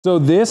So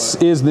this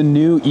is the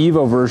new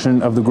EVO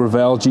version of the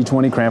Grivel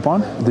G20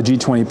 crampon, the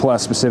G20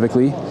 Plus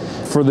specifically.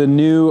 For the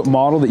new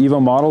model, the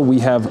EVO model, we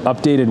have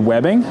updated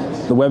webbing.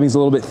 The webbing's a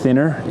little bit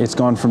thinner. It's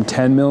gone from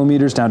 10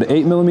 millimeters down to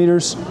 8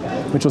 millimeters,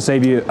 which will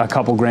save you a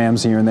couple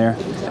grams here and there.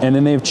 And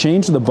then they've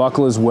changed the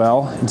buckle as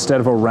well. Instead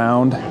of a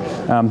round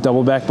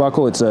double back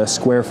buckle, it's a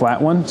square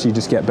flat one, so you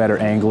just get better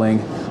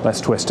angling,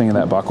 less twisting of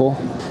that buckle.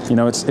 You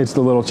know, it's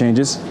the little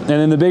changes. And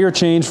then the bigger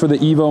change for the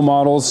EVO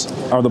models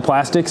are the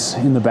plastics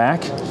in the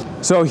back.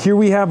 So here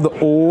we have the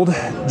old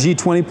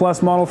G20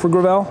 Plus model for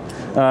Grivel.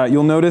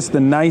 You'll notice the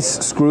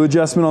nice screw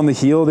adjustment on the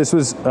heel. This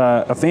was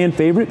a fan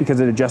favorite because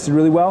it adjusted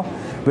really well,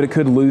 but it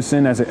could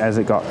loosen as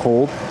it got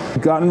cold.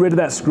 We've gotten rid of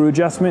that screw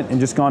adjustment and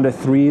just gone to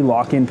 3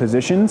 lock-in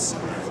positions.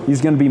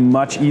 These are going to be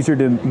much easier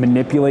to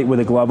manipulate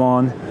with a glove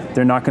on.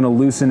 They're not going to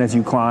loosen as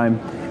you climb,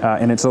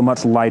 and it's a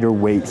much lighter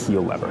weight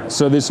heel lever.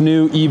 So this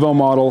new EVO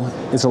model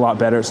is a lot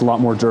better. It's a lot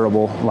more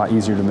durable, a lot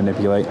easier to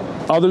manipulate.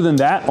 Other than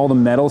that, all the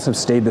metals have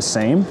stayed the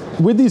same.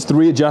 With these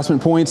 3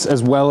 adjustment points,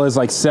 as well as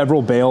like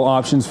several bail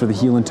options for the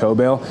heel and toe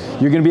bail,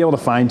 you're going to be able to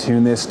fine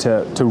tune this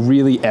to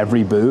really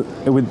every boot.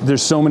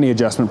 There's so many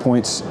adjustment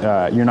points,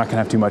 you're not going to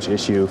have too much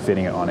issue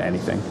fitting it on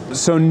anything.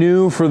 So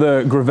new for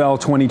the Grivel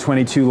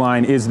 2022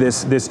 line is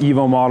this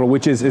EVO model,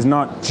 which is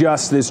not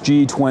just this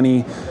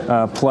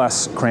G20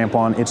 Plus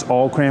crampon. It's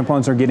all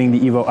crampons are getting the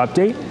EVO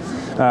update.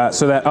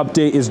 So that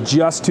update is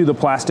just to the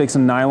plastics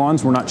and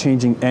nylons. We're not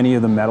changing any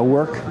of the metal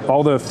work.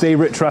 All the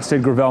favorite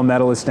trusted Grivel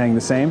metal is staying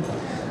the same.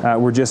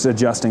 We're just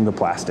adjusting the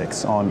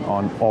plastics on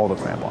all the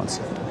crampons.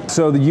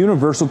 So the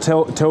universal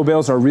toe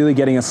bails are really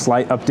getting a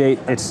slight update.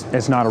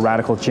 It's not a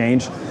radical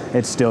change.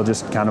 It's still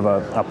just kind of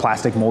a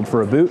plastic mold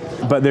for a boot,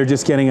 but they're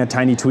just getting a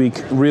tiny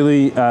tweak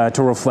really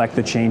to reflect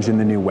the change in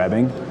the new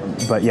webbing.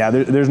 But yeah,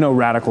 there's no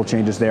radical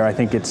changes there. I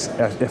think it's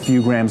a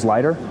few grams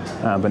lighter,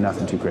 but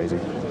nothing too crazy.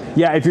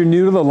 Yeah, if you're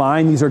new to the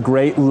line, these are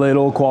great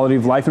little quality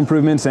of life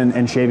improvements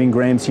and shaving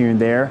grams here and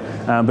there,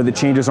 but the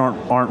changes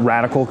aren't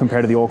radical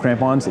compared to the old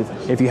crampons.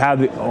 If you have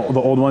the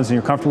old ones and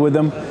you're comfortable with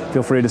them,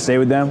 feel free to stay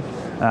with them.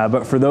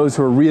 But for those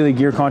who are really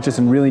gear conscious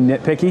and really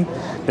nitpicky,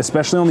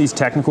 especially on these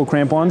technical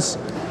crampons,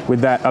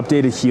 with that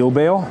updated heel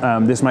bail,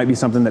 this might be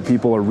something that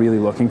people are really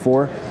looking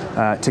for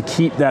to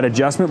keep that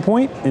adjustment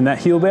point in that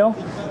heel bail,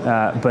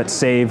 but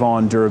save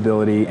on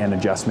durability and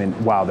adjustment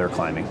while they're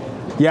climbing.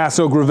 Yeah,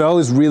 so Grivel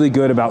is really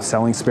good about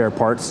selling spare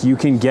parts. You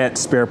can get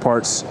spare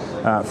parts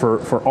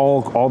for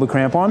all the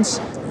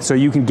crampons. So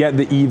you can get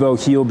the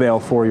EVO heel bail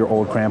for your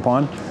old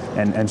crampon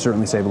and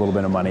certainly save a little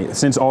bit of money.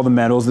 Since all the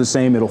metal's the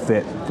same, it'll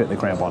fit the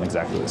crampon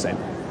exactly the same.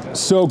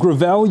 So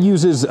Grivel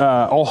uses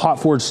all hot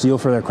forged steel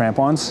for their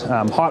crampons.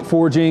 Hot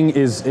forging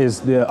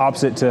is the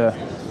opposite to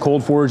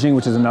cold forging,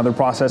 which is another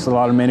process that a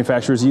lot of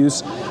manufacturers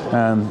use.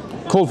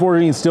 Cold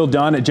forging is still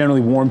done at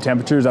generally warm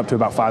temperatures up to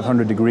about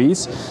 500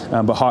 degrees,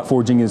 but hot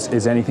forging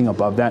is anything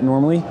above that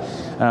normally.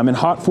 And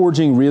hot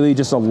forging really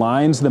just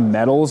aligns the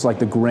metals, like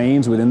the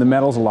grains within the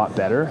metals, a lot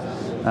better.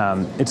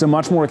 It's a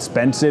much more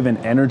expensive and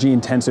energy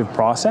intensive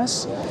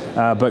process,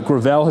 but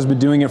Grivel has been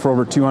doing it for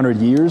over 200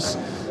 years.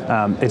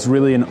 It's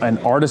really an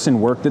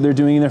artisan work that they're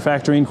doing in their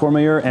factory in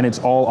Courmayeur, and it's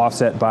all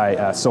offset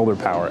by solar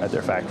power at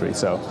their factory.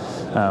 So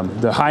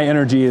the high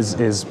energy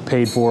is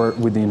paid for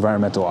with the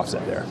environmental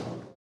offset there.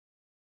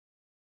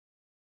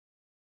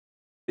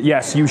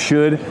 Yes, you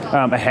should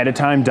ahead of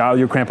time dial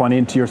your crampon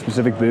into your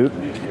specific boot.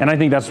 And I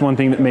think that's one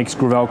thing that makes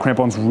Grivel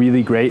crampons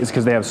really great is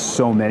because they have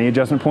so many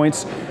adjustment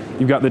points.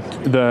 You've got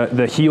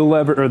the heel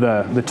lever or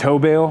the toe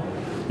bail,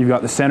 you've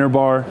got the center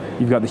bar,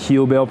 you've got the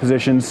heel bail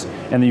positions,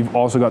 and then you've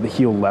also got the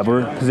heel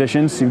lever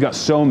positions. So you've got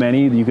so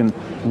many that you can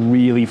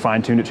really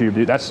fine tune it to your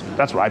boot. That's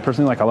what I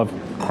personally like. I love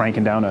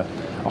cranking down a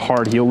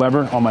hard heel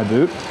lever on my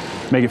boot,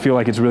 make it feel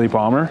like it's really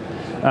bomber.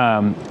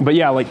 But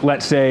yeah, like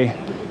let's say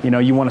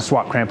you want to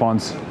swap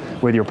crampons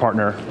with your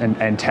partner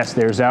and test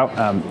theirs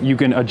out. You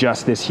can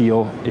adjust this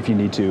heel if you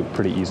need to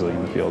pretty easily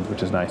in the field,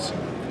 which is nice.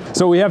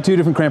 So we have 2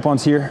 different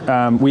crampons here.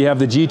 We have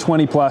the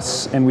G20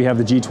 Plus and we have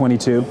the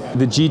G22.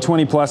 The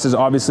G20 Plus is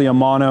obviously a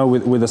mono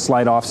with a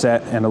slight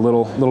offset and a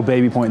little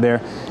baby point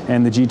there.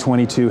 And the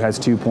G22 has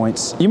 2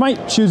 points. You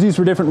might choose these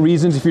for different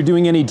reasons. If you're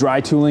doing any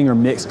dry tooling or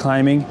mixed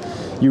climbing,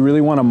 you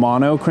really want a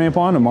mono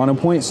crampon, a mono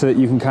point, so that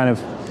you can kind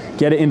of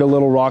get it into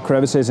little rock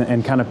crevices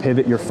and kind of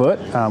pivot your foot,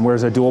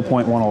 whereas a dual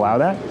point won't allow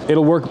that.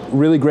 It'll work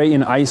really great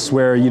in ice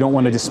where you don't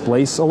want to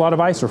displace a lot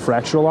of ice or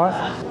fracture a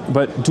lot,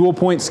 but dual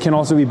points can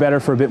also be better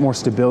for a bit more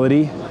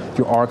stability if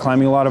you are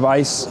climbing a lot of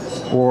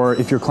ice, or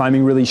if you're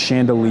climbing really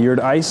chandeliered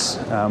ice,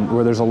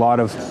 where there's a lot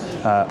of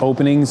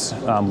openings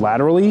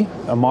laterally,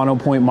 a mono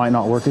point might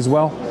not work as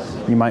well.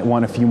 You might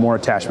want a few more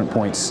attachment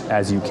points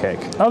as you kick.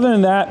 Other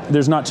than that,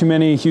 there's not too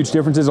many huge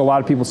differences. A lot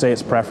of people say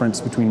it's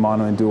preference between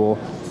mono and dual,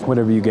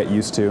 whatever you get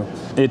used to.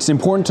 It's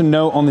important to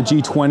note on the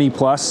G20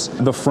 Plus,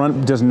 the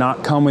front does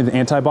not come with an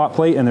anti-bot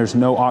plate and there's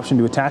no option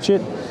to attach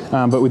it,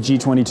 but with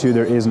G22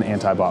 there is an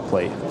anti-bot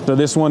plate. So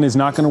this one is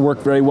not going to work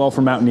very well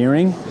for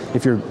mountaineering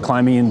if you're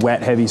climbing in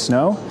wet, heavy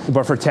snow,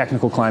 but for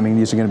technical climbing,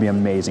 these are going to be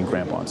amazing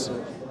crampons.